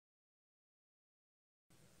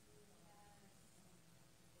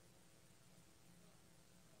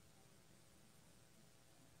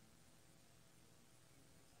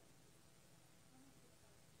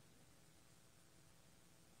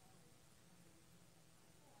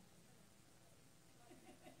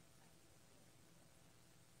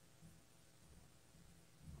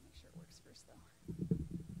first,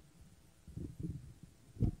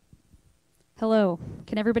 though. Hello.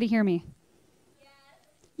 Can everybody hear me? Yes.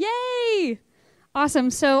 Yay! Awesome.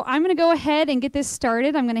 So I'm going to go ahead and get this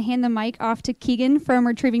started. I'm going to hand the mic off to Keegan from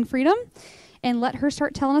Retrieving Freedom and let her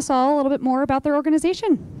start telling us all a little bit more about their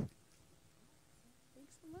organization.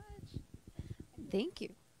 Thanks so much. Thank you.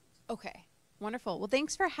 Okay. Wonderful. Well,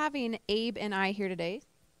 thanks for having Abe and I here today.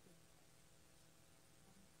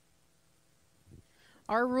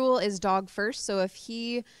 Our rule is dog first, so if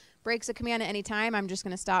he breaks a command at any time, I'm just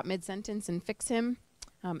going to stop mid-sentence and fix him.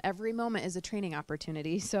 Every moment is a training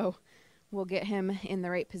opportunity, so we'll get him in the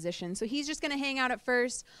right position. So he's just going to hang out at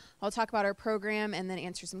first. I'll talk about our program and then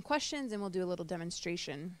answer some questions, and we'll do a little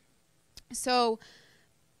demonstration. So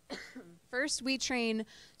first, we train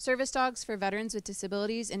service dogs for veterans with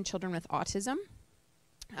disabilities and children with autism.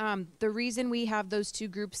 The reason we have those two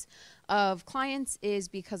groups of clients is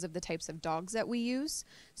because of the types of dogs that we use.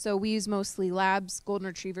 So we use mostly labs, golden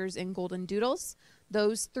retrievers, and golden doodles.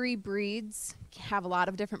 Those three breeds have a lot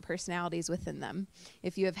of different personalities within them,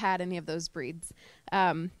 if you have had any of those breeds.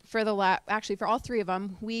 Actually, for all three of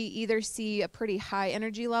them, we either see a pretty high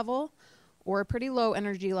energy level or a pretty low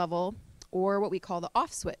energy level, or what we call the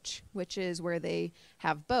off switch, which is where they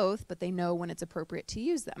have both, but they know when it's appropriate to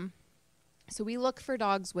use them. So we look for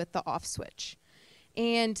dogs with the off switch.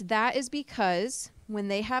 And that is because when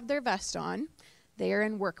they have their vest on, they are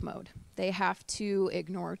in work mode. They have to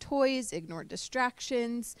ignore toys, ignore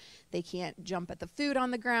distractions. They can't jump at the food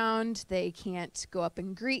on the ground. They can't go up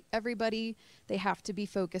and greet everybody. They have to be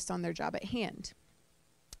focused on their job at hand.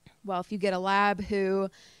 Well, if you get a lab who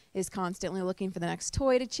is constantly looking for the next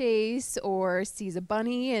toy to chase or sees a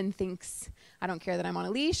bunny and thinks, I don't care that I'm on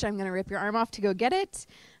a leash, I'm going to rip your arm off to go get it,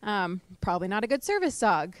 probably not a good service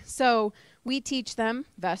dog. So we teach them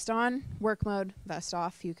vest on, work mode, vest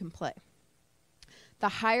off, you can play. The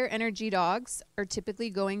higher energy dogs are typically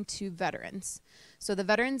going to veterans. So the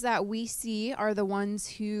veterans that we see are the ones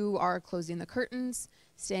who are closing the curtains,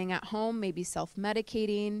 staying at home, maybe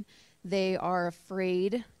self-medicating. They are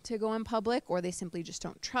afraid to go in public, or they simply just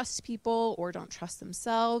don't trust people or don't trust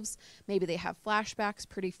themselves. Maybe they have flashbacks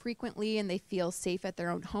pretty frequently and they feel safe at their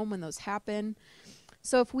own home when those happen.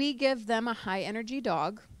 So if we give them a high energy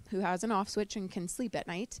dog who has an off switch and can sleep at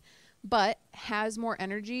night, but has more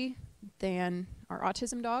energy than our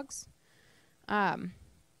autism dogs,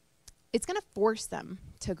 it's going to force them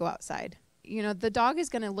to go outside. You know, the dog is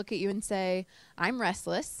going to look at you and say, I'm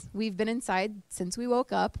restless. We've been inside since we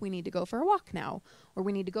woke up. We need to go for a walk now, or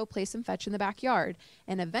we need to go play some fetch in the backyard.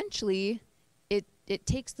 And eventually it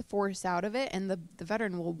takes the force out of it, and the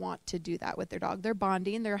veteran will want to do that with their dog. They're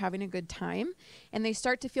bonding, they're having a good time, and they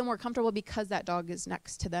start to feel more comfortable because that dog is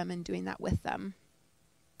next to them and doing that with them.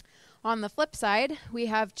 On the flip side, we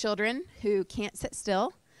have children who can't sit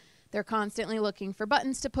still. They're constantly looking for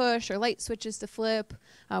buttons to push or light switches to flip.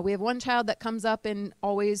 We have one child that comes up and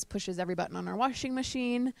always pushes every button on our washing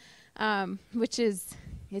machine,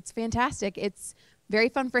 it's fantastic. It's very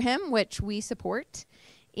fun for him, which we support.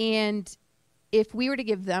 And if we were to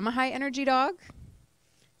give them a high energy dog,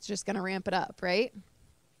 it's just going to ramp it up, right?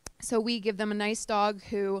 So we give them a nice dog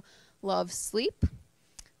who loves sleep,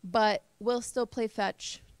 but will still play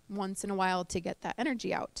fetch once in a while to get that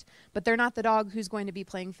energy out. But they're not the dog who's going to be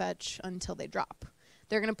playing fetch until they drop.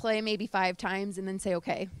 They're going to play maybe 5 times and then say,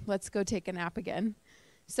 okay, let's go take a nap again.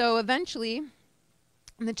 So eventually,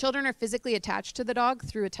 the children are physically attached to the dog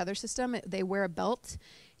through a tether system. They wear a belt,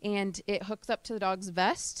 and it hooks up to the dog's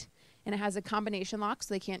vest, and it has a combination lock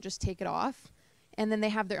so they can't just take it off. And then they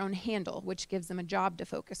have their own handle, which gives them a job to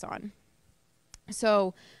focus on.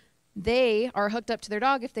 So they are hooked up to their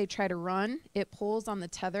dog. If they try to run, it pulls on the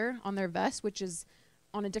tether on their vest, which is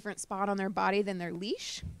on a different spot on their body than their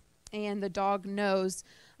leash. And the dog knows,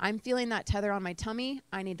 I'm feeling that tether on my tummy,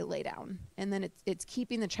 I need to lay down. And then it's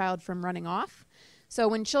keeping the child from running off. So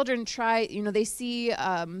when children try, they see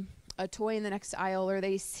a toy in the next aisle, or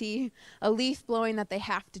they see a leaf blowing that they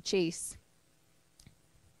have to chase.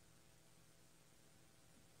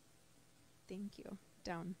 Thank you.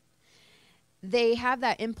 Down. They have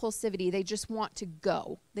that impulsivity. They just want to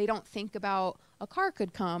go. They don't think about a car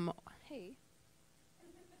could come. Hey,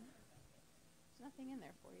 there's nothing in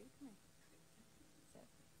there for you. Come here. Sit.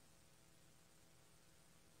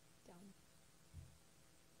 Down.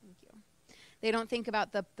 Thank you. They don't think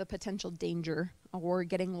about the potential danger or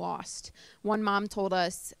getting lost. One mom told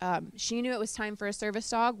us she knew it was time for a service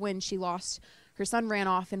dog when she lost her son. Ran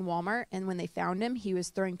off in Walmart, and when they found him, he was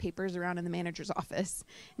throwing papers around in the manager's office.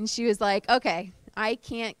 And she was like, okay, I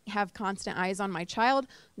can't have constant eyes on my child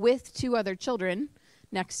with 2 other children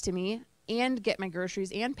next to me and get my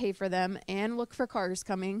groceries and pay for them and look for cars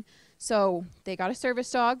coming. So they got a service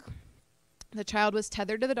dog. The child was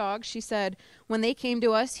tethered to the dog. She said when they came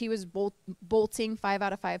to us, he was bolting 5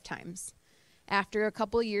 out of 5 times. After a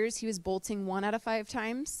couple years, he was bolting 1 out of 5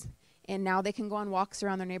 times. And now they can go on walks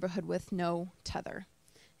around their neighborhood with no tether.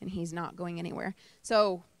 And he's not going anywhere.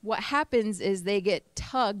 So what happens is they get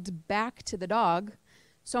tugged back to the dog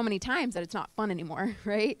so many times that it's not fun anymore,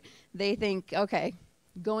 right? They think, okay,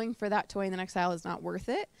 going for that toy in the next aisle is not worth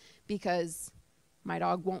it because my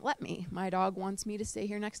dog won't let me. My dog wants me to stay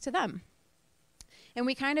here next to them. And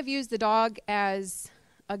we kind of use the dog as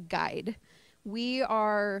a guide. We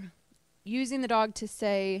are using the dog to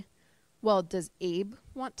say, well, does Abe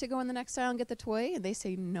want to go in the next aisle and get the toy? And they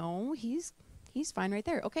say, no, he's fine right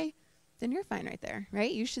there. Okay, then you're fine right there,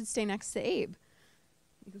 right? You should stay next to Abe.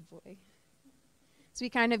 Good boy. So we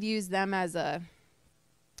kind of use them as a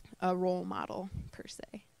role model, per se.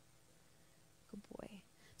 Good boy.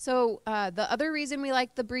 So the other reason we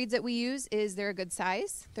like the breeds that we use is they're a good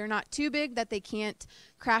size. They're not too big that they can't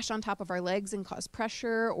crash on top of our legs and cause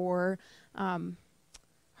pressure or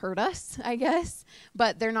hurt us, I guess.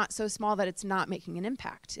 But they're not so small that it's not making an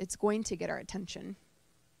impact. It's going to get our attention.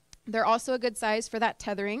 They're also a good size for that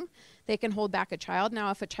tethering. They can hold back a child. Now,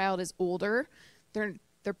 if a child is older,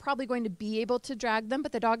 they're probably going to be able to drag them,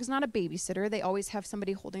 but the dog is not a babysitter. They always have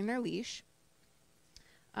somebody holding their leash.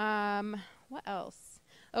 What else?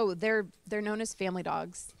 Oh, they're known as family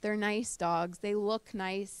dogs. They're nice dogs. They look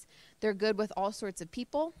nice. They're good with all sorts of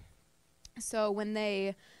people. So when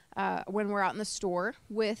we're out in the store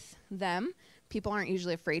with them, people aren't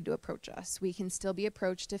usually afraid to approach us. We can still be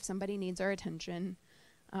approached if somebody needs our attention.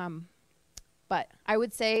 But I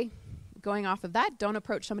would say, going off of that, don't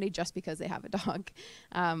approach somebody just because they have a dog.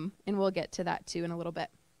 And we'll get to that too in a little bit.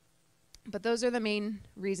 But those are the main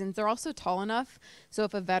reasons. They're also tall enough, so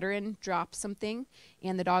if a veteran drops something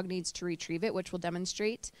and the dog needs to retrieve it, which we'll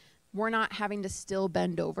demonstrate, we're not having to still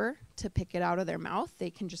bend over to pick it out of their mouth.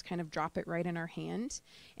 They can just kind of drop it right in our hand.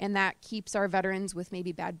 And that keeps our veterans with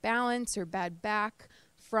maybe bad balance or bad back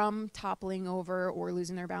from toppling over or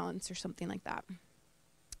losing their balance or something like that.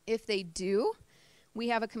 If they do, we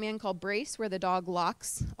have a command called brace where the dog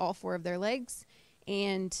locks all 4 of their legs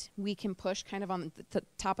and we can push kind of on the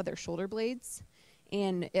top of their shoulder blades,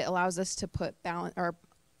 and it allows us to put balance or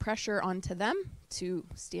pressure onto them to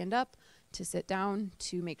stand up, to sit down,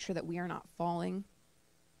 to make sure that we are not falling.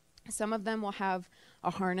 Some of them will have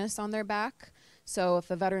a harness on their back. So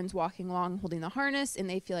if a veteran's walking along holding the harness and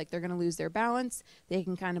they feel like they're going to lose their balance, they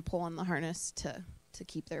can kind of pull on the harness to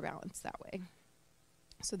keep their balance that way.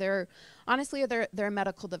 So they're a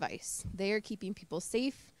medical device. They are keeping people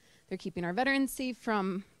safe. They're keeping our veterans safe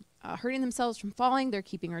from hurting themselves, from falling. They're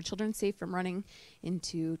keeping our children safe from running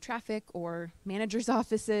into traffic or managers'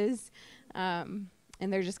 offices. And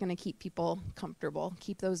they're just going to keep people comfortable,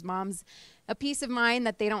 keep those moms a peace of mind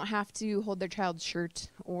that they don't have to hold their child's shirt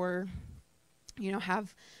or,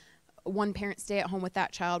 have one parent stay at home with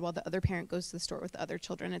that child while the other parent goes to the store with the other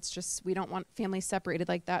children. It's just, we don't want families separated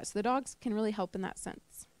like that. So the dogs can really help in that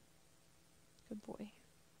sense. Good boy.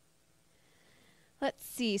 Let's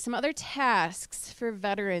see, some other tasks for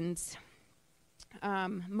veterans.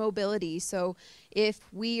 Mobility. So if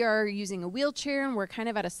we are using a wheelchair and we're kind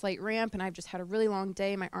of at a slight ramp and I've just had a really long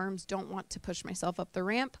day, my arms don't want to push myself up the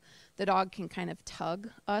ramp, the dog can kind of tug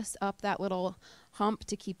us up that little hump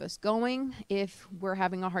to keep us going. If we're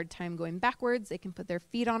having a hard time going backwards, they can put their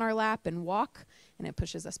feet on our lap and walk, and it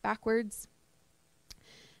pushes us backwards.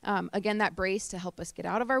 Again, that brace to help us get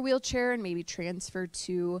out of our wheelchair and maybe transfer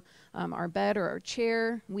to our bed or our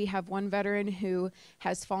chair. We have one veteran who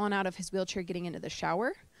has fallen out of his wheelchair getting into the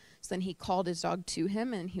shower. So then he called his dog to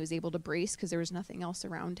him and he was able to brace because there was nothing else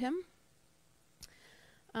around him.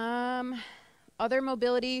 Other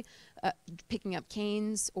mobility, picking up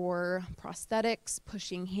canes or prosthetics,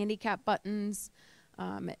 pushing handicap buttons.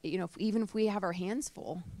 Even if we have our hands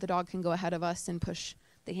full, the dog can go ahead of us and push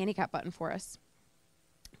the handicap button for us.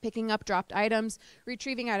 Picking up dropped items,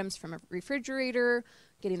 retrieving items from a refrigerator,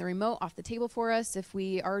 getting the remote off the table for us if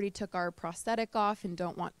we already took our prosthetic off and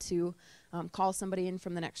don't want to call somebody in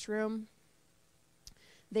from the next room.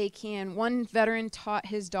 One veteran taught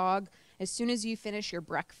his dog, as soon as you finish your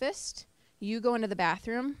breakfast, you go into the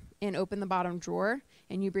bathroom and open the bottom drawer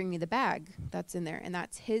and you bring me the bag that's in there, and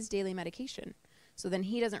that's his daily medication. So then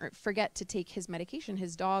he doesn't forget to take his medication.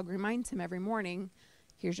 His dog reminds him every morning,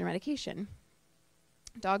 here's your medication.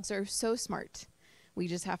 Dogs are so smart. We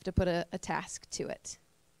just have to put a task to it.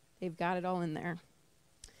 They've got it all in there.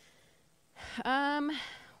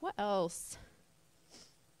 What else?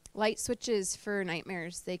 Light switches for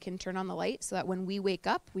nightmares. They can turn on the light so that when we wake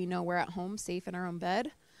up, we know we're at home, safe in our own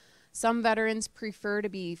bed. Some veterans prefer to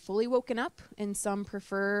be fully woken up, and some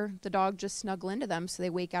prefer the dog just snuggle into them so they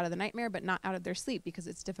wake out of the nightmare but not out of their sleep because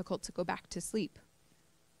it's difficult to go back to sleep.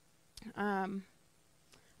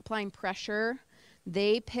 Applying pressure,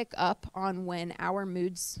 they pick up on when our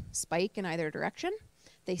moods spike in either direction.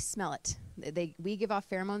 They smell it. We give off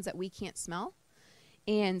pheromones that we can't smell.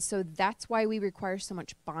 And so that's why we require so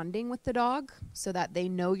much bonding with the dog, so that they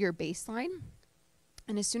know your baseline.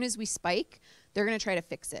 And as soon as we spike, they're going to try to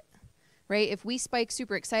fix it, right? If we spike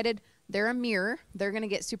super excited, they're a mirror. They're going to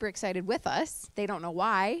get super excited with us. They don't know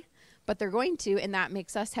why, but they're going to, and that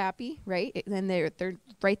makes us happy, right? Then they're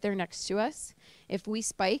right there next to us. If we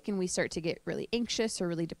spike and we start to get really anxious or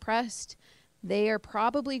really depressed, they are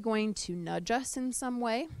probably going to nudge us in some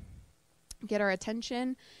way, get our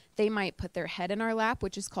attention. They might put their head in our lap,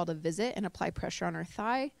 which is called a visit, and apply pressure on our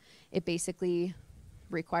thigh. It basically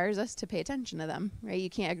requires us to pay attention to them, right? You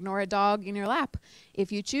can't ignore a dog in your lap.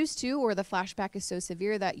 If you choose to, or the flashback is so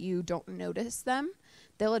severe that you don't notice them,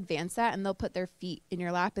 they'll advance that and they'll put their feet in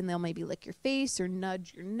your lap and they'll maybe lick your face or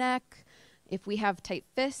nudge your neck. If we have tight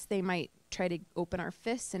fists, they might try to open our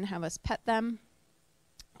fists and have us pet them.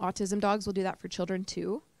 Autism dogs will do that for children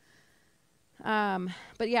too.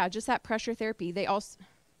 But yeah, just that pressure therapy. They also,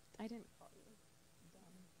 I didn't call you.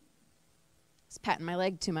 It's patting my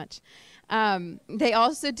leg too much. They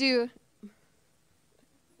also do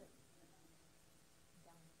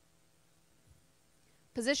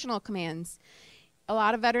positional commands. A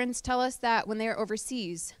lot of veterans tell us that when they are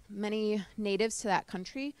overseas, many natives to that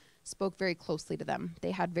country spoke very closely to them.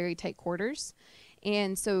 They had very tight quarters.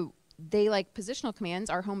 And so they like positional commands.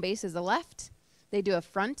 Our home base is the left. They do a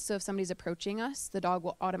front, so if somebody's approaching us, the dog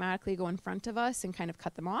will automatically go in front of us and kind of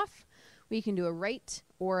cut them off. We can do a right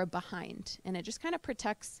or a behind, and it just kind of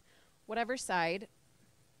protects whatever side.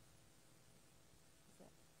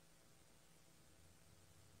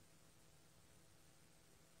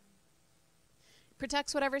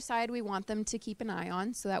 Protects whatever side we want them to keep an eye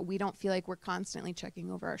on so that we don't feel like we're constantly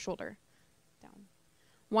checking over our shoulder. Down.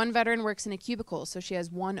 One veteran works in a cubicle, so she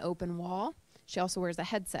has one open wall. She also wears a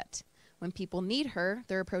headset. When people need her,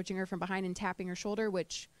 they're approaching her from behind and tapping her shoulder,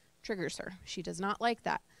 which triggers her. She does not like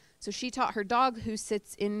that. So she taught her dog, who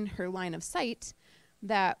sits in her line of sight,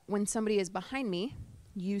 that when somebody is behind me,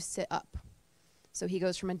 you sit up. So he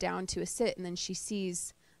goes from a down to a sit, and then she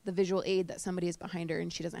sees the visual aid that somebody is behind her,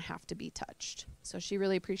 and she doesn't have to be touched. So she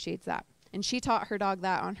really appreciates that. And she taught her dog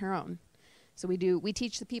that on her own. So we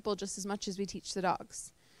teach the people just as much as we teach the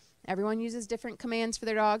dogs. Everyone uses different commands for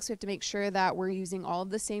their dogs. We have to make sure that we're using all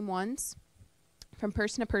of the same ones from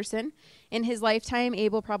person to person. In his lifetime,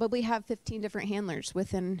 Abe will probably have 15 different handlers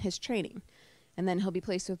within his training. And then he'll be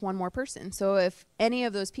placed with one more person. So if any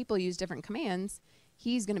of those people use different commands,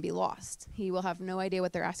 he's going to be lost. He will have no idea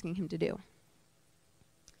what they're asking him to do.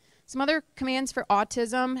 Some other commands for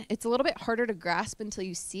autism. It's a little bit harder to grasp until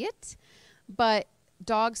you see it, but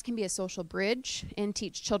dogs can be a social bridge and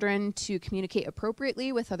teach children to communicate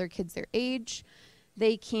appropriately with other kids their age.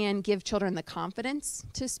 They can give children the confidence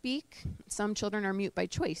to speak. Some children are mute by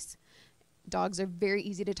choice. Dogs are very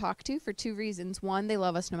easy to talk to for two reasons. One, they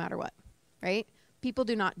love us no matter what, right? People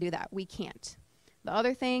do not do that. We can't. The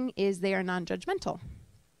other thing is they are non-judgmental.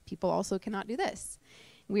 People also cannot do this.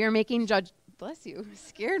 We are making bless you,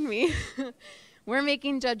 scared me. We're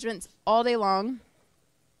making judgments all day long.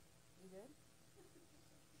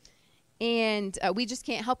 And we just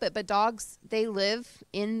can't help it. But dogs, they live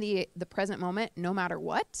in the present moment no matter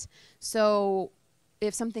what. So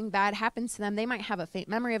if something bad happens to them, they might have a faint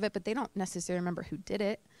memory of it, but they don't necessarily remember who did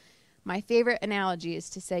it. My favorite analogy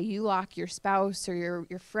is to say you lock your spouse or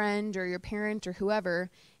your friend or your parent or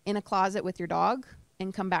whoever in a closet with your dog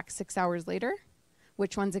and come back 6 hours later.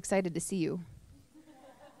 Which one's excited to see you?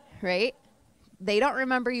 Right? They don't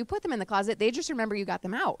remember you put them in the closet. They just remember you got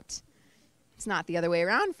them out. It's not the other way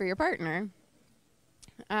around for your partner.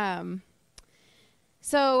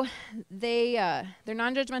 So they're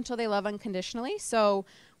non-judgmental. They love unconditionally. So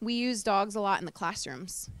we use dogs a lot in the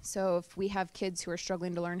classrooms. So if we have kids who are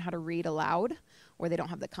struggling to learn how to read aloud or they don't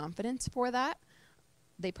have the confidence for that,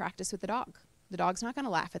 they practice with the dog. The dog's not going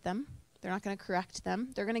to laugh at them. They're not going to correct them.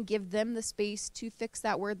 They're going to give them the space to fix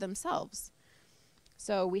that word themselves.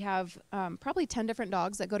 So we have probably 10 different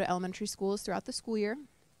dogs that go to elementary schools throughout the school year,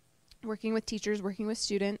 working with teachers, working with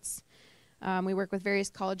students. We work with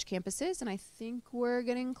various college campuses, and I think we're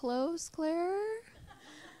getting close, Claire.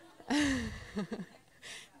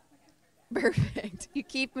 Perfect. You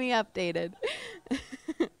keep me updated.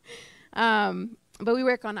 But we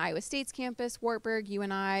work on Iowa State's campus, Wartburg,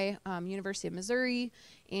 UNI, University of Missouri,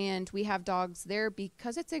 and we have dogs there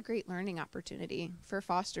because it's a great learning opportunity for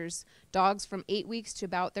fosters. Dogs from 8 weeks to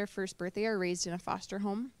about their first birthday are raised in a foster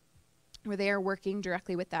home where they are working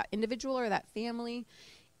directly with that individual or that family,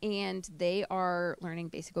 and they are learning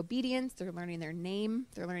basic obedience. They're learning their name.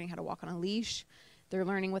 They're learning how to walk on a leash. They're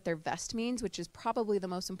learning what their vest means, which is probably the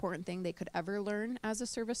most important thing they could ever learn as a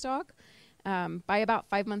service dog. By about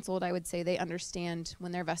 5 months old, I would say they understand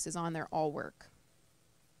when their vest is on, they're all work.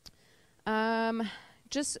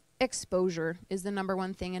 Just exposure is the number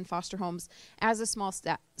one thing in foster homes. As a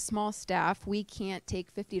small staff, we can't take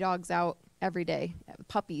 50 dogs out every day,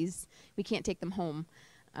 puppies. We can't take them home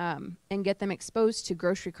and get them exposed to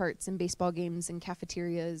grocery carts and baseball games and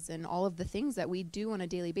cafeterias and all of the things that we do on a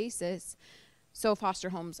daily basis. So foster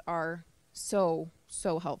homes are so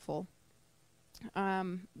helpful.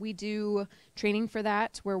 We do training for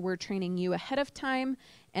that where we're training you ahead of time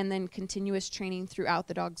and then continuous training throughout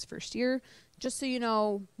the dog's first year, just so you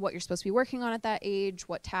know what you're supposed to be working on at that age,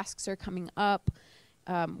 what tasks are coming up.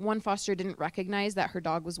 One foster didn't recognize that her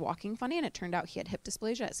dog was walking funny, and it turned out he had hip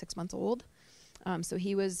dysplasia at 6 months old. So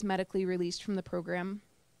he was medically released from the program.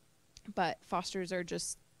 But fosters are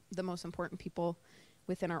just the most important people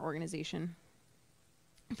within our organization.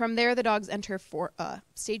 From there, the dogs enter for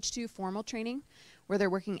stage 2 formal training, where they're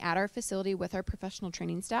working at our facility with our professional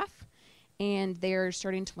training staff, and they're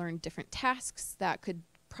starting to learn different tasks that could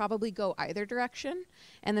probably go either direction.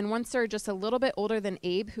 And then once they're just a little bit older than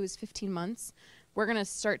Abe, who is 15 months, we're going to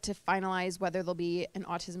start to finalize whether they'll be an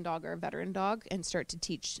autism dog or a veteran dog and start to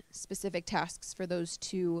teach specific tasks for those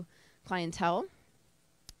two clientele.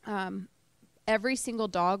 Every single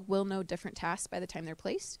dog will know different tasks by the time they're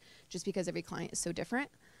placed, just because every client is so different.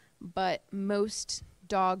 But most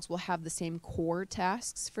dogs will have the same core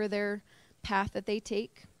tasks for their path that they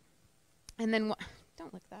take. And then,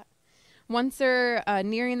 don't lick that. Once they're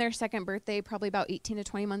nearing their second birthday, probably about 18 to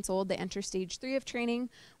 20 months old, they enter stage 3 of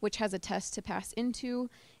training, which has a test to pass into.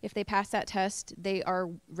 If they pass that test, they are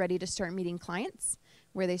ready to start meeting clients,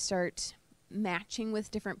 where they start matching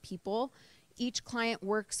with different people. Each client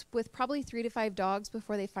works with probably 3 to 5 dogs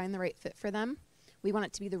before they find the right fit for them. We want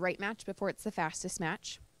it to be the right match before it's the fastest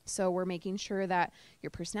match. So we're making sure that your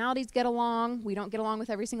personalities get along. We don't get along with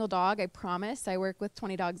every single dog, I promise. I work with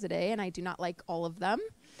 20 dogs a day, and I do not like all of them.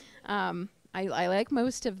 I like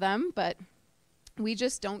most of them, but we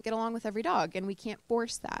just don't get along with every dog, and we can't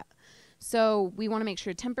force that. So we want to make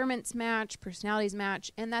sure temperaments match, personalities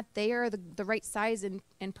match, and that they are the right size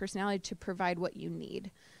and personality to provide what you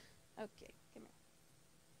need. Okay, come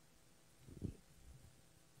here.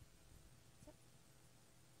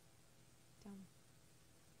 Down.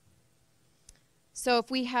 So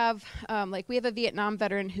if we have, we have a Vietnam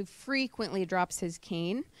veteran who frequently drops his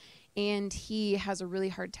cane, and he has a really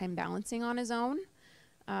hard time balancing on his own.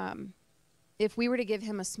 If we were to give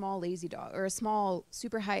him a small lazy dog or a small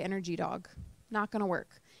super high energy dog, not going to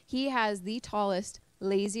work. He has the tallest,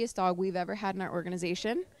 laziest dog we've ever had in our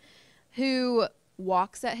organization, who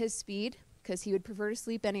walks at his speed because he would prefer to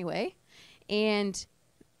sleep anyway. And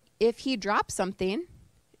if he drops something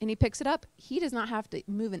and he picks it up, he does not have to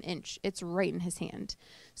move an inch. It's right in his hand.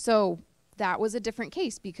 So that was a different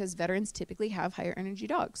case because veterans typically have higher energy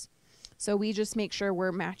dogs. So we just make sure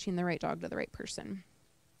we're matching the right dog to the right person.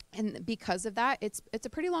 And because of that, it's a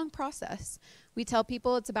pretty long process. We tell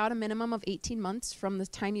people it's about a minimum of 18 months from the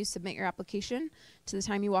time you submit your application to the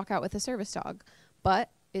time you walk out with a service dog.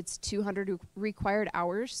 But it's 200 required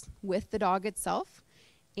hours with the dog itself.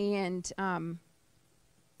 And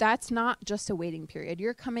that's not just a waiting period.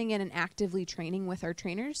 You're coming in and actively training with our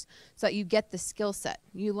trainers so that you get the skill set.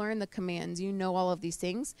 You learn the commands. You know all of these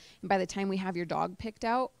things. And by the time we have your dog picked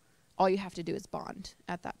out, all you have to do is bond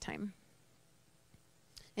at that time.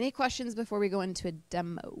 Any questions before we go into a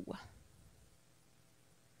demo?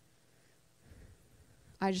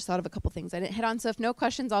 I just thought of a couple things I didn't hit on, so if no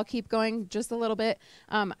questions, I'll keep going just a little bit.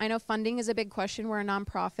 I know funding is a big question. We're a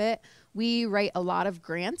nonprofit. We write a lot of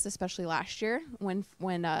grants, especially last year when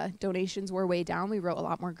donations were way down. We wrote a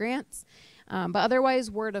lot more grants. But otherwise,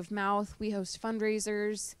 word of mouth. We host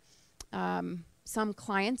fundraisers. Some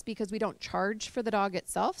clients, because we don't charge for the dog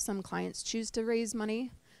itself, some clients choose to raise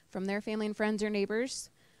money from their family and friends or neighbors.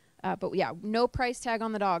 But yeah, no price tag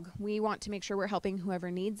on the dog. We want to make sure we're helping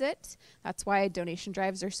whoever needs it. That's why donation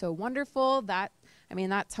drives are so wonderful.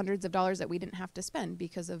 That's hundreds of dollars that we didn't have to spend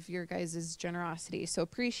because of your guys' generosity. So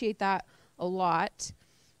appreciate that a lot.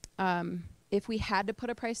 If we had to put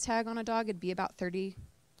a price tag on a dog, it'd be about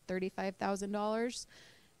 $35,000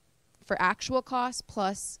 for actual costs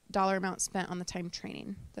plus dollar amount spent on the time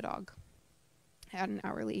training the dog at an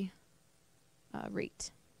hourly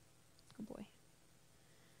rate. Oh boy.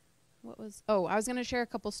 I was going to share a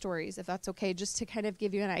couple stories, if that's okay, just to kind of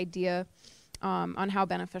give you an idea on how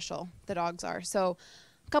beneficial the dogs are. So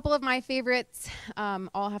a couple of my favorites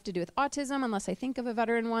all have to do with autism, unless I think of a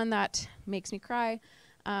veteran one that makes me cry.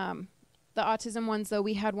 The autism ones, though,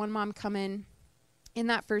 we had one mom come in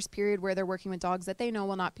that first period where they're working with dogs that they know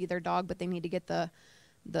will not be their dog, but they need to get the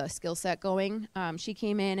skill set going. She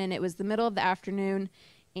came in, and it was the middle of the afternoon,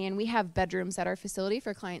 and we have bedrooms at our facility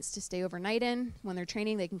for clients to stay overnight in. When they're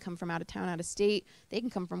training, they can come from out of town, out of state. They can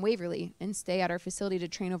come from Waverly and stay at our facility to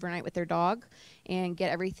train overnight with their dog and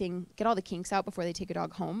get all the kinks out before they take a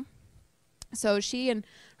dog home. So she and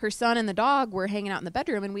her son and the dog were hanging out in the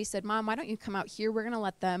bedroom, and we said, Mom, why don't you come out here? We're going to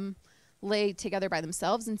let them lay together by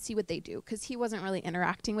themselves and see what they do, because he wasn't really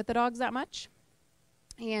interacting with the dogs that much.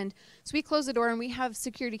 And so we closed the door, and we have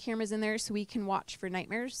security cameras in there so we can watch for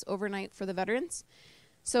nightmares overnight for the veterans.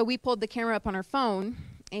 So we pulled the camera up on her phone,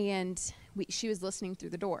 and she was listening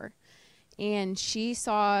through the door. And she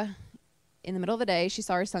saw, in the middle of the day, she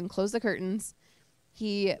saw her son close the curtains.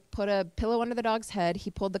 He put a pillow under the dog's head.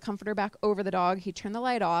 He pulled the comforter back over the dog. He turned the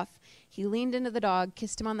light off. He leaned into the dog,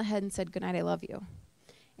 kissed him on the head, and said, "Good night, I love you."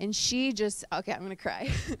 And she just, okay, I'm going to cry.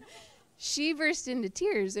 She burst into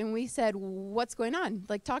tears, and we said, "What's going on?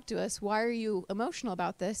 Like, talk to us. Why are you emotional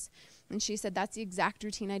about this?" And she said, "That's the exact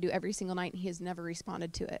routine I do every single night, and he has never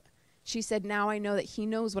responded to it." She said, "Now I know that he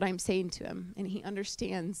knows what I'm saying to him, and he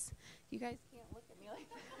understands." You guys can't look at me like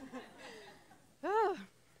that. Oh.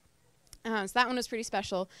 So that one was pretty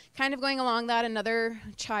special. Kind of going along that, another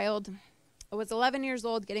child was 11 years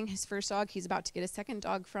old, getting his first dog. He's about to get a second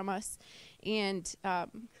dog from us. And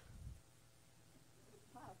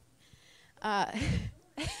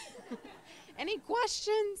any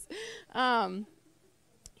questions?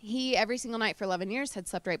 He, every single night for 11 years, had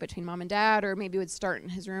slept right between mom and dad, or maybe would start in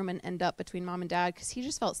his room and end up between mom and dad because he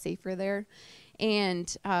just felt safer there.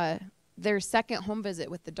 And their second home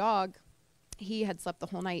visit with the dog, he had slept the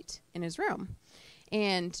whole night in his room.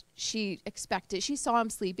 And she saw him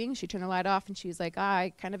sleeping. She turned the light off, and she was like,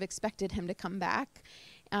 I kind of expected him to come back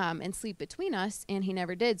and sleep between us, and he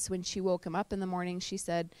never did. So when she woke him up in the morning, she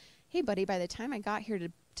said, "Hey, buddy, by the time I got here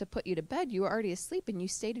to put you to bed, you were already asleep, and you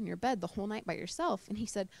stayed in your bed the whole night by yourself." And he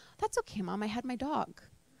said, "That's okay, Mom. I had my dog."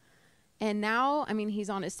 And now, I mean,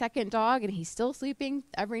 he's on his second dog, and he's still sleeping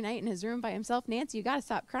every night in his room by himself. Nancy, you got to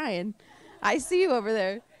stop crying. I see you over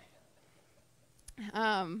there.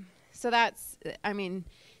 So that's, I mean,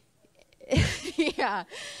 yeah.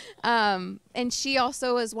 And she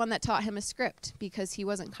also was one that taught him a script because he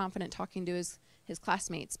wasn't confident talking to his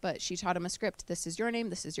classmates, but she taught him a script. This is your name.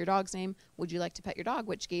 This is your dog's name. Would you like to pet your dog?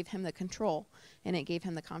 Which gave him the control, and it gave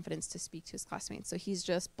him the confidence to speak to his classmates. So he's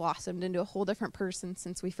just blossomed into a whole different person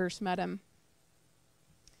since we first met him.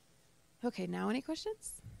 Okay, now any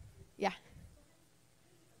questions? Yeah.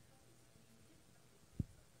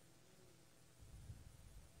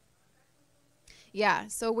 Yeah,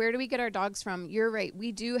 so where do we get our dogs from? You're right.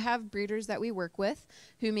 We do have breeders that we work with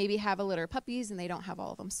who maybe have a litter of puppies and they don't have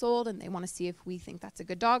all of them sold, and they want to see if we think that's a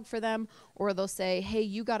good dog for them. Or they'll say, hey,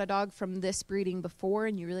 you got a dog from this breeding before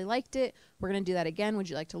and you really liked it. We're going to do that again. Would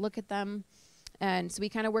you like to look at them? And so we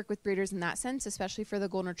kind of work with breeders in that sense, especially for the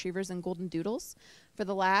golden retrievers and golden doodles. For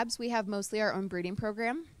the labs, we have mostly our own breeding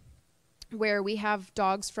program, where we have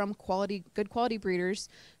dogs from good quality breeders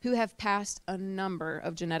who have passed a number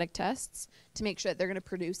of genetic tests to make sure that they're going to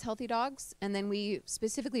produce healthy dogs. And then we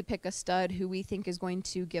specifically pick a stud who we think is going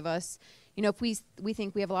to give us, you know, if we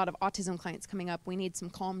think we have a lot of autism clients coming up, we need some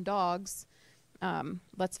calm dogs.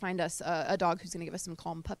 Let's find us a dog who's going to give us some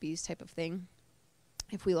calm puppies type of thing.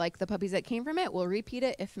 If we like the puppies that came from it, we'll repeat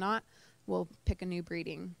it. If not, we'll pick a new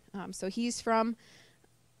breeding. So he's from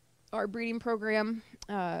our breeding program,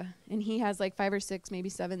 and he has like 5 or 6, maybe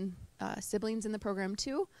 7 siblings in the program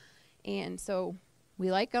too. And so we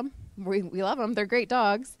like them. We love them. They're great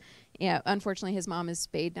dogs. Yeah, unfortunately, his mom is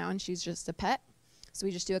spayed now, and she's just a pet. So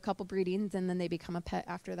we just do a couple breedings, and then they become a pet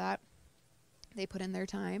after that. They put in their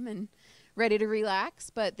time and ready to relax,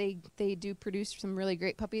 but they do produce some really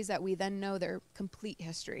great puppies that we then know their complete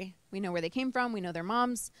history. We know where they came from. We know their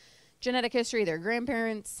mom's genetic history, their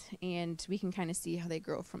grandparents, and we can kind of see how they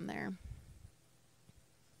grow from there.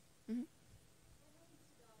 Mm-hmm.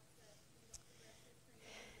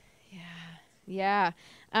 Yeah.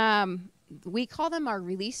 We call them our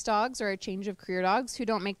release dogs or our change of career dogs who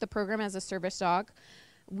don't make the program as a service dog.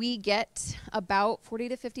 We get about 40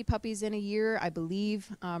 to 50 puppies in a year, I believe.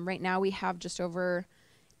 Right now we have just over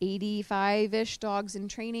 85-ish dogs in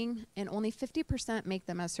training, and only 50% make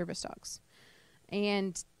them as service dogs.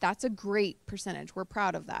 And that's a great percentage. We're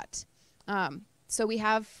proud of that. So we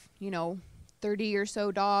have, 30 or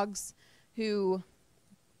so dogs who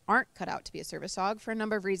aren't cut out to be a service dog for a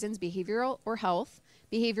number of reasons, behavioral or health.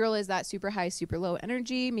 Behavioral is that super high, super low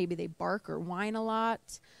energy. Maybe they bark or whine a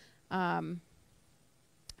lot.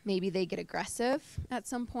 Maybe they get aggressive at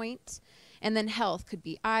some point. And then health could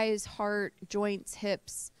be eyes, heart, joints,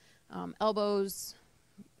 hips, elbows,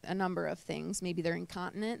 a number of things. Maybe they're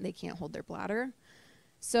incontinent. They can't hold their bladder.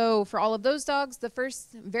 So for all of those dogs, the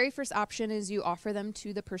very first option is you offer them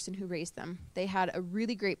to the person who raised them. They had a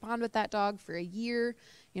really great bond with that dog for a year.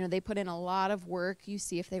 You know, they put in a lot of work. You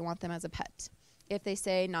see if they want them as a pet. If they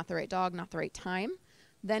say not the right dog, not the right time,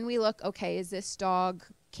 then we look, okay, is this dog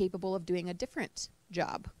capable of doing a different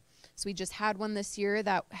job? So we just had one this year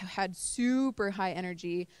that had super high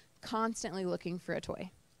energy, constantly looking for a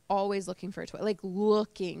toy, always looking for a toy, like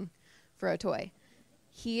looking for a toy.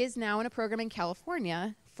 He is now in a program in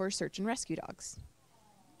California for search and rescue dogs.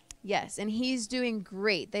 Yes, and he's doing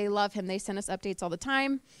great. They love him. They send us updates all the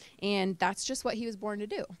time, and that's just what he was born to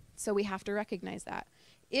do. So we have to recognize that.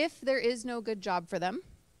 If there is no good job for them,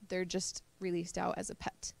 they're just released out as a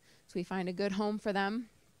pet. So we find a good home for them.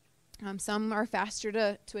 Some are faster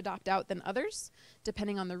to adopt out than others,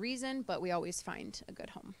 depending on the reason, but we always find a good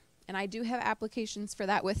home. And I do have applications for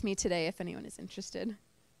that with me today if anyone is interested.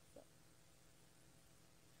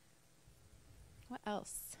 What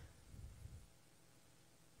else?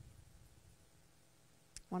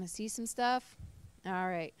 Want to see some stuff? All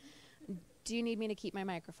right. Do you need me to keep my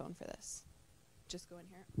microphone for this? Just go in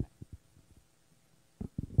here. Okay.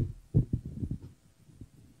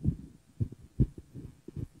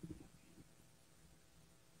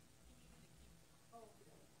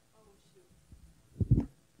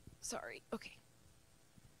 Sorry. Okay.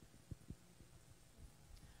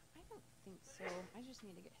 I don't think so. I just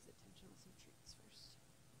need to get his attention with some treats first.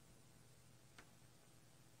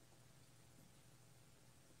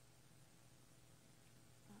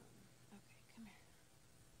 Okay, come here.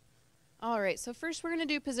 All right, so first we're going to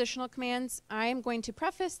do positional commands. I am going to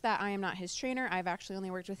preface that I am not his trainer. I've actually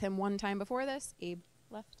only worked with him one time before this. Abe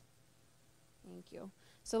left. Thank you.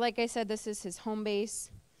 So like I said, this is his home base.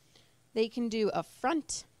 They can do a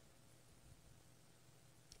front.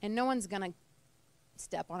 And no one's going to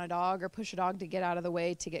step on a dog or push a dog to get out of the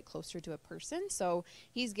way to get closer to a person. So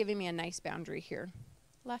he's giving me a nice boundary here.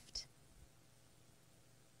 Left.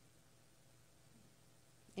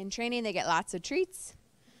 In training, they get lots of treats.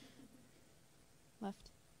 Left.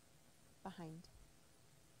 Behind.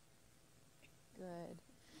 Good.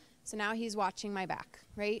 So now he's watching my back,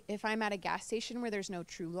 right? If I'm at a gas station where there's no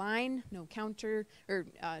true line, no counter, or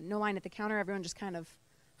no line at the counter, everyone just kind of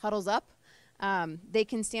huddles up. They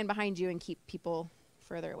can stand behind you and keep people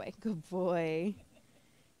further away. Good boy.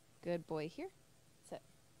 Good boy. Here. Sit.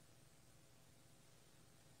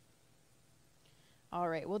 All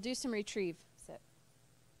right, we'll do some retrieve. Sit.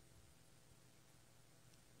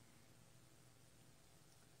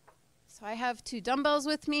 So I have 2 dumbbells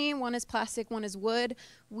with me. One is plastic, one is wood.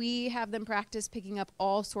 We have them practice picking up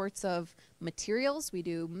all sorts of materials. We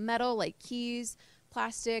do metal like keys,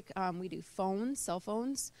 plastic. We do phones, cell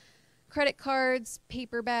phones. Credit cards,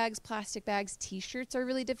 paper bags, plastic bags, t-shirts are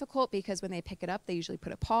really difficult because when they pick it up, they usually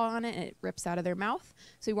put a paw on it and it rips out of their mouth.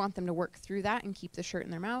 So we want them to work through that and keep the shirt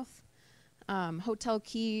in their mouth. Hotel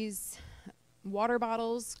keys, water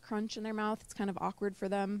bottles, crunch in their mouth. It's kind of awkward for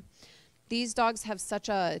them. These dogs have such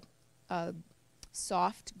a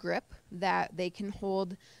soft grip that they can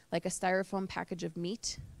hold like a styrofoam package of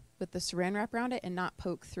meat with the saran wrap around it and not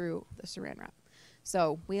poke through the saran wrap.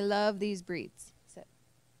 So we love these breeds.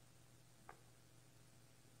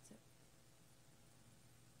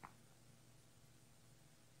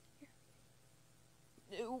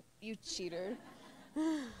 No, you cheater.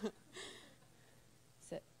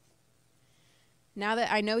 Sit. Now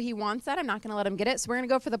that I know he wants that, I'm not going to let him get it. So we're going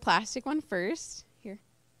to go for the plastic one first. Here,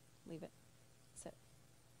 leave it. Sit.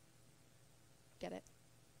 Get it.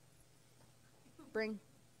 Bring.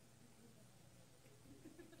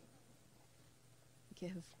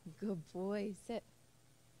 Give. Good boy. Sit.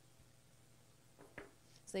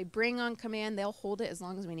 So they bring on command. They'll hold it as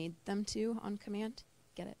long as we need them to on command.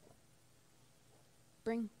 Get it.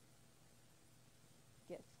 Bring.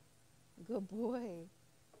 Give. Good boy.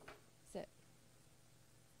 Sit.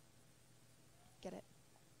 Get it.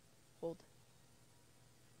 Hold.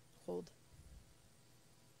 Hold.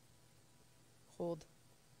 Hold.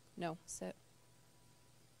 No. Sit.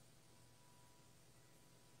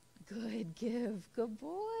 Good. Give. Good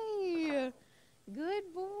boy. Good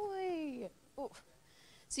boy. Oh.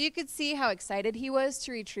 So you could see how excited he was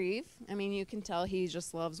to retrieve. I mean, you can tell he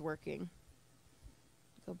just loves working.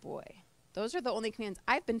 Good boy. Those are the only commands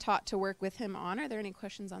I've been taught to work with him on. Are there any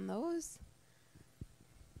questions on those?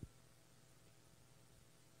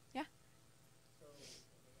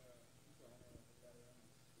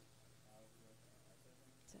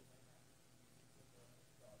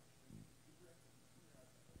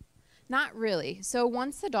 Not really. So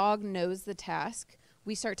once the dog knows the task,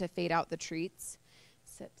 we start to fade out the treats.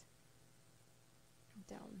 Sit.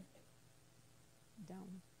 Down.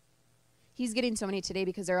 Down. He's getting so many today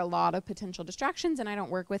because there are a lot of potential distractions, and I don't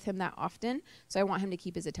work with him that often, so I want him to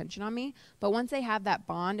keep his attention on me. But once they have that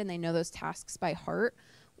bond and they know those tasks by heart,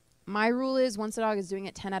 my rule is once the dog is doing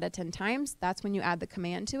it 10 out of 10 times, that's when you add the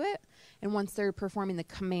command to it. And once they're performing the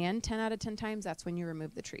command 10 out of 10 times, that's when you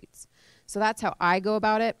remove the treats. So that's how I go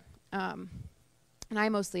about it. And I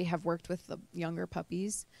mostly have worked with the younger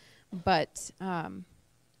puppies, but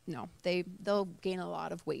no, they'll gain a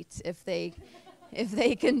lot of weight if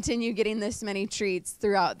they continue getting this many treats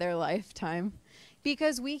throughout their lifetime,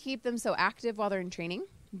 because we keep them so active while they're in training.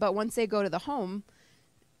 But once they go to the home,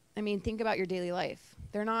 I mean, think about your daily life.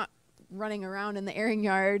 They're not running around in the airing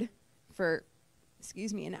yard for,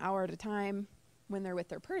 an hour at a time when they're with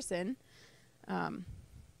their person.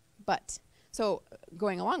 But so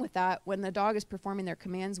going along with that, when the dog is performing their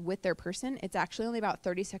commands with their person, it's actually only about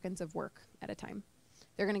 30 seconds of work at a time.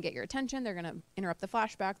 They're going to get your attention. They're going to interrupt the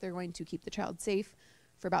flashback. They're going to keep the child safe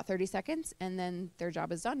for about 30 seconds, and then their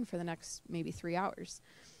job is done for the next maybe 3 hours.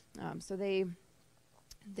 So they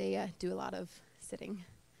do a lot of sitting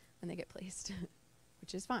when they get placed,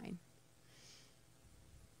 which is fine.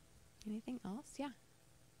 Anything else? Yeah.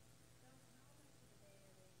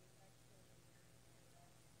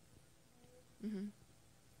 Mm-hmm.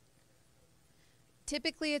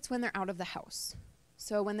 Typically, it's when they're out of the house.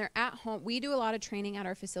 So when they're at home, we do a lot of training at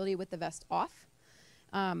our facility with the vest off.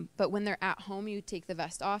 But when they're at home, you take the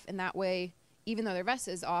vest off, and that way, even though their vest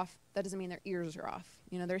is off, that doesn't mean their ears are off.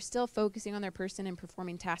 You know, they're still focusing on their person and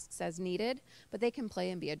performing tasks as needed, but they can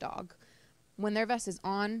play and be a dog. When their vest is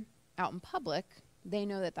on out in public, they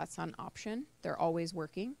know that that's not an option. They're always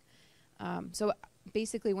working. So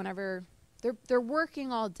basically, whenever they're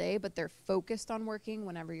working all day, but they're focused on working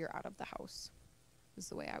whenever you're out of the house, is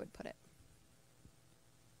the way I would put it.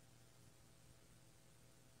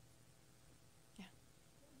 Yeah.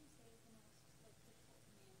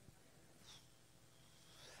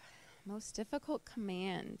 Most difficult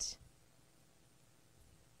command.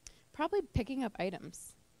 Probably picking up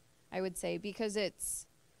items, I would say, because it's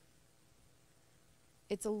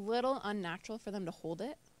a little unnatural for them to hold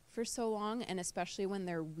it for so long, and especially when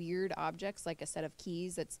they're weird objects like a set of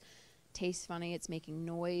keys that's tastes funny, it's making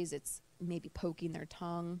noise, it's maybe poking their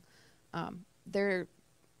tongue. Their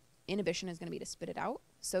inhibition is going to be to spit it out.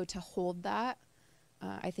 So to hold that,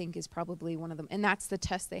 I think, is probably one of them. And that's the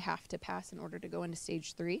test they have to pass in order to go into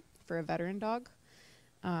stage 3 for a veteran dog.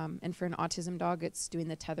 And for an autism dog, it's doing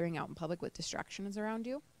the tethering out in public with distractions around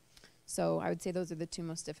you. So I would say those are the 2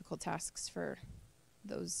 most difficult tasks for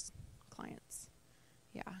those clients.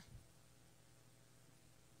 Yeah.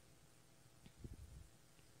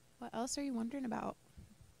 What else are you wondering about?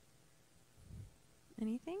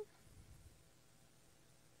 Anything?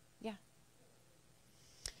 Yeah.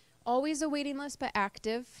 Always a waiting list, but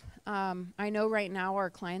active. I know right now our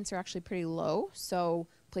clients are actually pretty low, so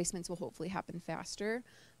placements will hopefully happen faster,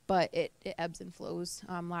 but it ebbs and flows.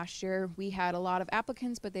 Last year we had a lot of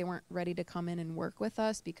applicants, but they weren't ready to come in and work with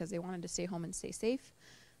us because they wanted to stay home and stay safe.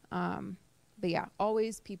 But yeah,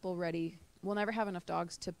 always people ready. We'll never have enough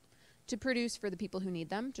dogs to produce for the people who need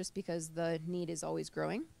them, just because the need is always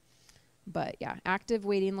growing. But yeah, active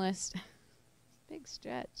waiting list. Big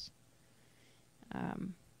stretch.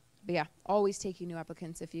 But yeah, always taking new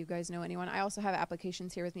applicants if you guys know anyone. I also have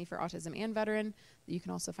applications here with me for autism and veteran. You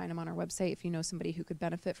can also find them on our website if you know somebody who could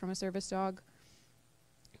benefit from a service dog.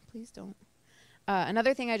 Please don't.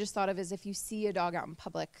 Another thing I just thought of is if you see a dog out in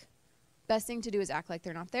public, best thing to do is act like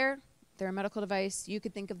they're not there. They're a medical device. You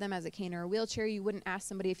could think of them as a cane or a wheelchair. You wouldn't ask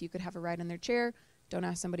somebody if you could have a ride in their chair. Don't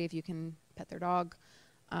ask somebody if you can pet their dog.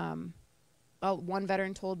 One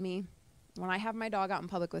veteran told me, when I have my dog out in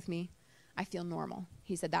public with me, I feel normal.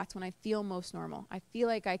 He said, that's when I feel most normal. I feel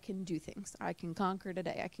like I can do things. I can conquer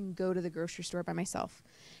today. I can go to the grocery store by myself.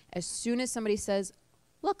 As soon as somebody says,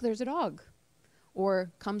 look, there's a dog,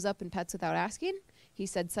 or comes up and pets without asking, he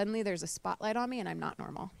said, suddenly there's a spotlight on me and I'm not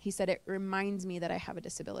normal. He said, it reminds me that I have a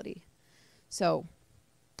disability. So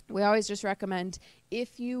we always just recommend,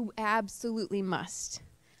 if you absolutely must,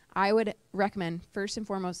 I would recommend, first and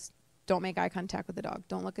foremost, don't make eye contact with the dog.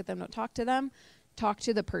 Don't look at them. Don't talk to them. Talk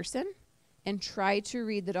to the person and try to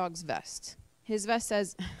read the dog's vest. His vest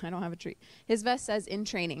says, I don't have a treat. His vest says in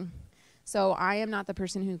training. So I am not the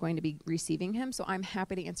person who's going to be receiving him, so I'm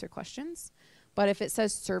happy to answer questions. But if it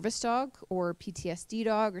says service dog or PTSD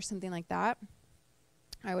dog or something like that,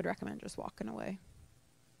 I would recommend just walking away.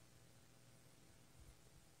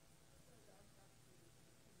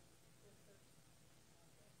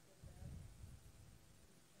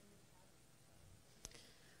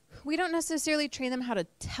 We don't necessarily train them how to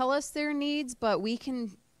tell us their needs, but we can,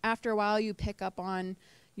 after a while, you pick up on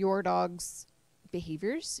your dog's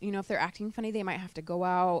behaviors. You know, if they're acting funny, they might have to go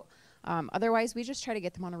out. Otherwise, we just try to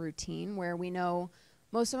get them on a routine where we know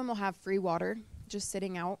most of them will have free water just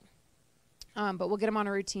sitting out. But we'll get them on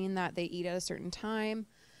a routine that they eat at a certain time,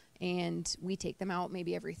 and we take them out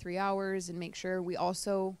maybe every 3 hours and make sure we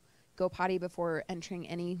also go potty before entering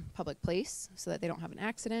any public place so that they don't have an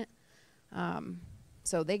accident.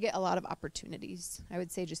 So they get a lot of opportunities. I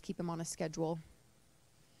would say just keep them on a schedule.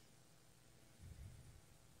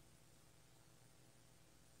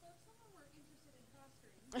 So if someone were interested in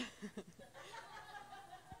fostering,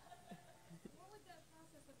 what would that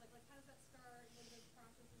process look like? Like, how does that start? What are those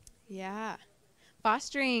processes? Yeah.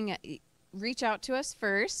 Fostering, reach out to us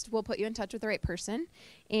first. We'll put you in touch with the right person.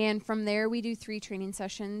 And from there, we do 3 training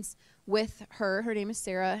sessions with her. Her name is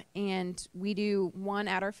Sarah. And we do 1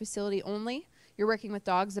 at our facility only. You're working with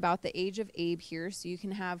dogs about the age of Abe here. So you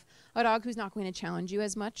can have a dog who's not going to challenge you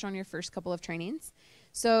as much on your first couple of trainings.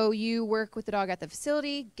 So you work with the dog at the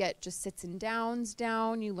facility, get just sits and downs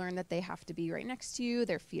down. You learn that they have to be right next to you.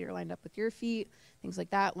 Their feet are lined up with your feet, things like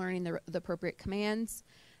that, learning the appropriate commands.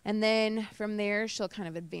 And then from there, she'll kind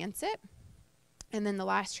of advance it. And then the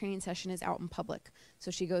last training session is out in public.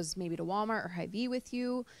 So she goes maybe to Walmart or Hy-Vee with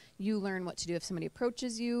you. You learn what to do if somebody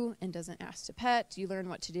approaches you and doesn't ask to pet. You learn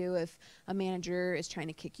what to do if a manager is trying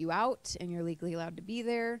to kick you out and you're legally allowed to be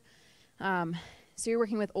there. So you're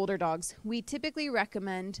working with older dogs. We typically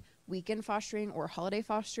recommend weekend fostering or holiday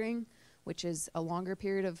fostering, which is a longer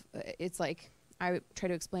period of, it's like, I try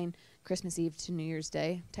to explain Christmas Eve to New Year's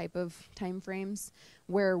Day type of time frames,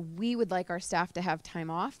 where we would like our staff to have time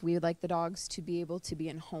off. We would like the dogs to be able to be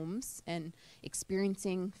in homes and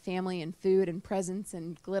experiencing family and food and presents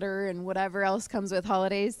and glitter and whatever else comes with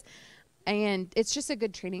holidays. And it's just a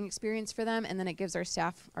good training experience for them. And then it gives our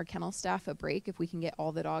staff, our kennel staff, a break if we can get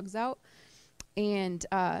all the dogs out. And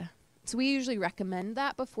so we usually recommend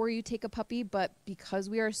that before you take a puppy, but because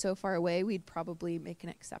we are so far away, we'd probably make an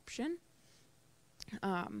exception.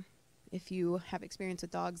 If you have experience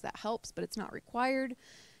with dogs, that helps, but it's not required.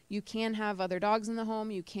 You can have other dogs in the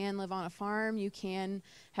home. You can live on a farm. You can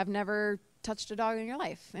have never touched a dog in your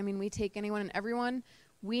life. I mean, we take anyone and everyone.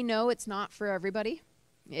 We know it's not for everybody.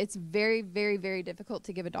 It's very, very, very difficult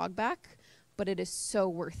to give a dog back, but it is so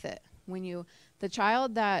worth it. When the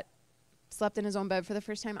child that slept in his own bed for the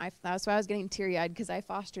first time, that's why I was getting teary-eyed, because I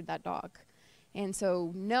fostered that dog. And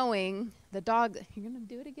so knowing the dog, you're going to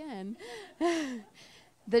do it again.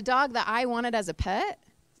 The dog that I wanted as a pet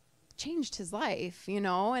changed his life, you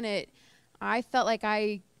know, and I felt like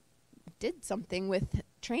I did something with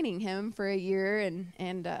training him for a year and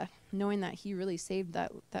knowing that he really saved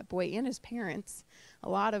that boy and his parents a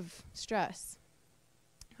lot of stress.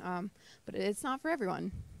 But it's not for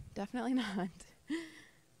everyone. Definitely not.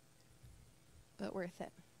 But worth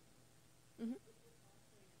it. Mm-hmm.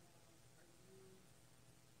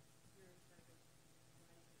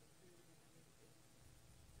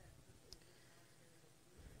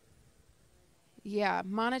 Yeah,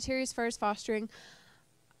 monetary as far as fostering,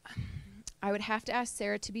 I would have to ask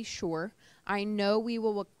Sarah to be sure. I know we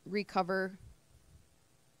will recover,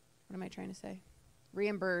 what am I trying to say?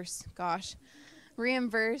 Reimburse 100%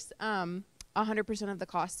 of the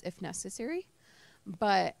costs if necessary.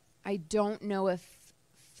 But I don't know if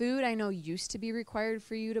food, I know used to be required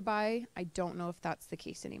for you to buy. I don't know if that's the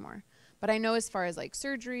case anymore. But I know as far as like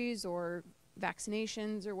surgeries or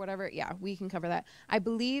vaccinations or whatever, yeah, we can cover that. I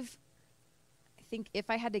think if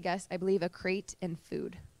I had to guess, I believe a crate and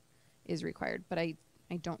food is required, but I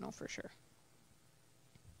don't know for sure.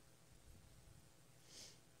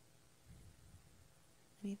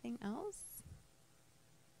 Anything else?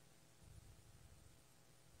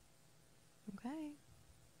 Okay.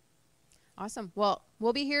 Awesome. Well,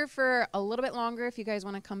 we'll be here for a little bit longer if you guys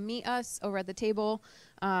want to come meet us over at the table.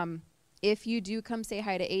 If you do come say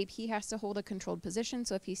hi to Abe, he has to hold a controlled position.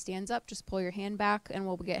 So if he stands up, just pull your hand back and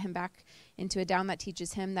we'll get him back into a down that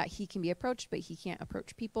teaches him that he can be approached, but he can't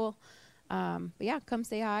approach people. But yeah, come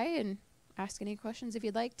say hi and ask any questions if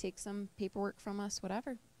you'd like. Take some paperwork from us,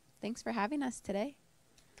 whatever. Thanks for having us today.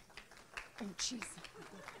 Oh, jeez.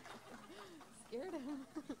 Scared him.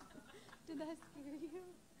 Did that scare you?